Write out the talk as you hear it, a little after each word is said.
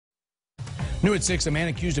New at 6, a man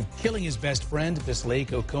accused of killing his best friend at this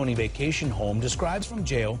Lake Oconee vacation home describes from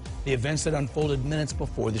jail the events that unfolded minutes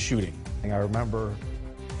before the shooting. I remember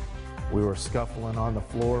we were scuffling on the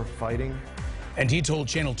floor, fighting. And he told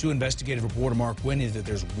Channel 2 investigative reporter Mark Winnie that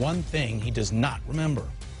there's one thing he does not remember.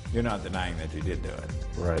 You're not denying that you did do it.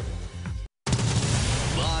 Right.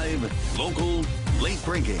 Live, local, late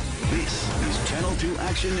breaking. This is Channel 2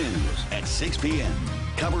 Action News at 6 p.m.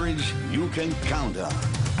 Coverage you can count on.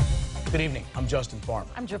 Good evening. I'm Justin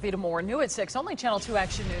Farmer. I'm Jovita Moore. New at 6, only Channel 2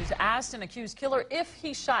 Action News asked an accused killer if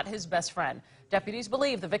he shot his best friend. Deputies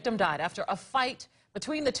believe the victim died after a fight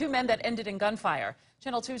between the two men that ended in gunfire.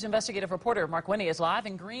 Channel 2's investigative reporter Mark Winnie is live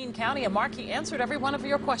in Greene County. And Mark, he answered every one of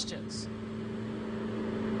your questions.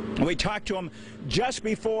 We talked to him just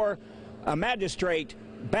before a magistrate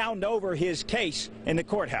bound over his case in the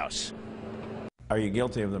courthouse. Are you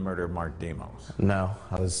guilty of the murder of Mark Demos? No,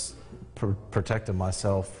 I was protecting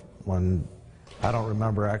myself when I don't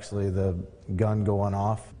remember actually the gun going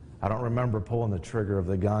off. I don't remember pulling the trigger of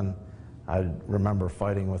the gun. I remember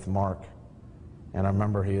fighting with Mark, and I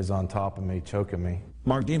remember he was on top of me, choking me.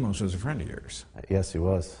 Mark Demos was a friend of yours? Yes, he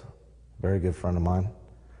was. Very good friend of mine.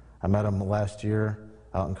 I met him last year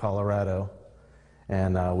out in Colorado,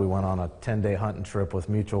 and we went on a 10-day hunting trip with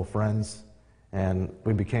mutual friends, and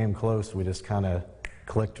we became close. We just kind of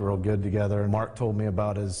clicked real good together. Mark told me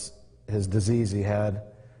about his disease he had,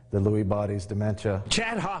 the Lewy body's dementia.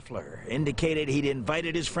 Chad Hoffler indicated he'd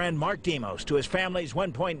invited his friend Mark Demos to his family's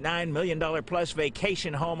 $1.9 million plus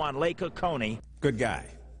vacation home on Lake Oconee. Good guy.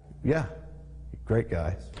 Yeah, great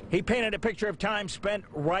guy. He painted a picture of time spent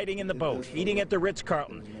riding in the boat, eating at the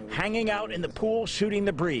Ritz-Carlton, hanging out in the pool, shooting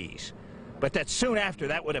the breeze. But that soon after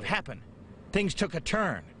that would have happened, things took a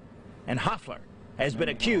turn, and Hoffler has been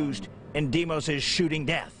accused in Demos' shooting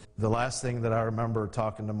death. The last thing that I remember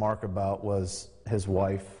talking to Mark about was his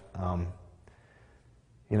wife.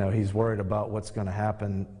 You know, he's worried about what's going to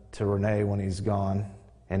happen to Renee when he's gone,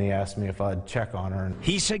 and he asked me if I'd check on her.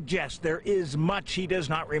 He suggests there is much he does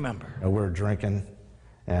not remember. We were drinking,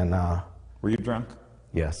 and Were you drunk?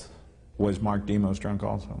 yes. Was Mark Demos drunk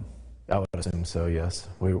also? I would assume so, yes.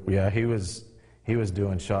 Yeah, he was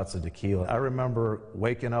doing shots of tequila. I remember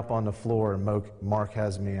waking up on the floor, and Mark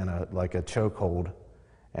has me in a chokehold,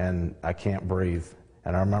 and I can't breathe.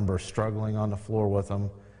 And I remember struggling on the floor with him,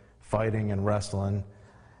 fighting and wrestling.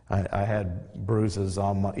 I had bruises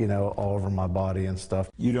on my, all over my body and stuff.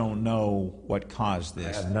 You don't know what caused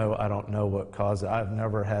this? I don't know what caused it. I've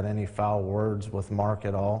never had any foul words with Mark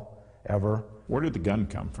at all, ever. Where did the gun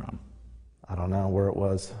come from? I don't know where it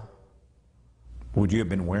was. Would you have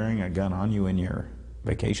been wearing a gun on you in your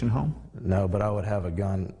vacation home? No, but I would have a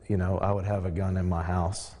gun, I would have a gun in my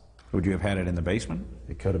house. Would you have had it in the basement?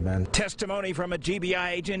 It could have been. Testimony from a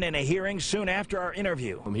GBI agent in a hearing soon after our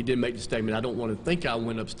interview. He did make the statement, I don't want to think I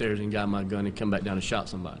went upstairs and got my gun and come back down and shot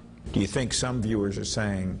somebody. Do you think some viewers are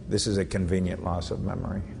saying this is a convenient loss of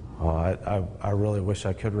memory? Oh, I really wish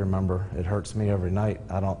I could remember. It hurts me every night.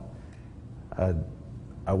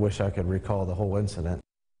 I wish I could recall the whole incident.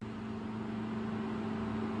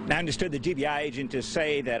 I understood the GBI agent to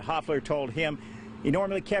say that Hoffler told him he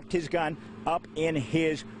normally kept his gun up in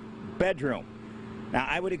his bedroom. Now,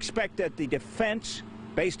 I would expect that the defense,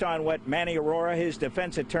 based on what Manny Aurora, his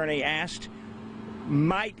defense attorney, asked,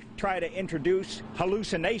 might try to introduce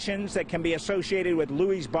hallucinations that can be associated with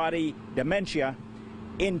Lewy's body dementia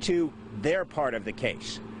into their part of the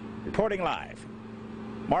case. Reporting live,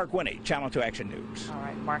 Mark Winnie, Channel 2 Action News. All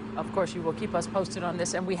right, Mark, of course you will keep us posted on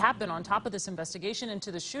this, and we have been on top of this investigation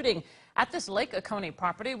into the shooting at this Lake Oconee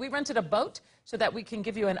property. We rented a boat so that we can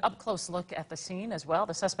give you an up-close look at the scene as well.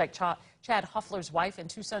 The suspect, Chad Hoffler's wife and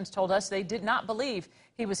two sons, told us they did not believe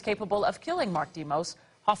he was capable of killing Mark Demos.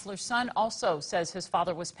 Hoffler's son also says his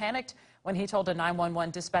father was panicked when he told a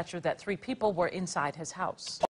 911 dispatcher that 3 people were inside his house.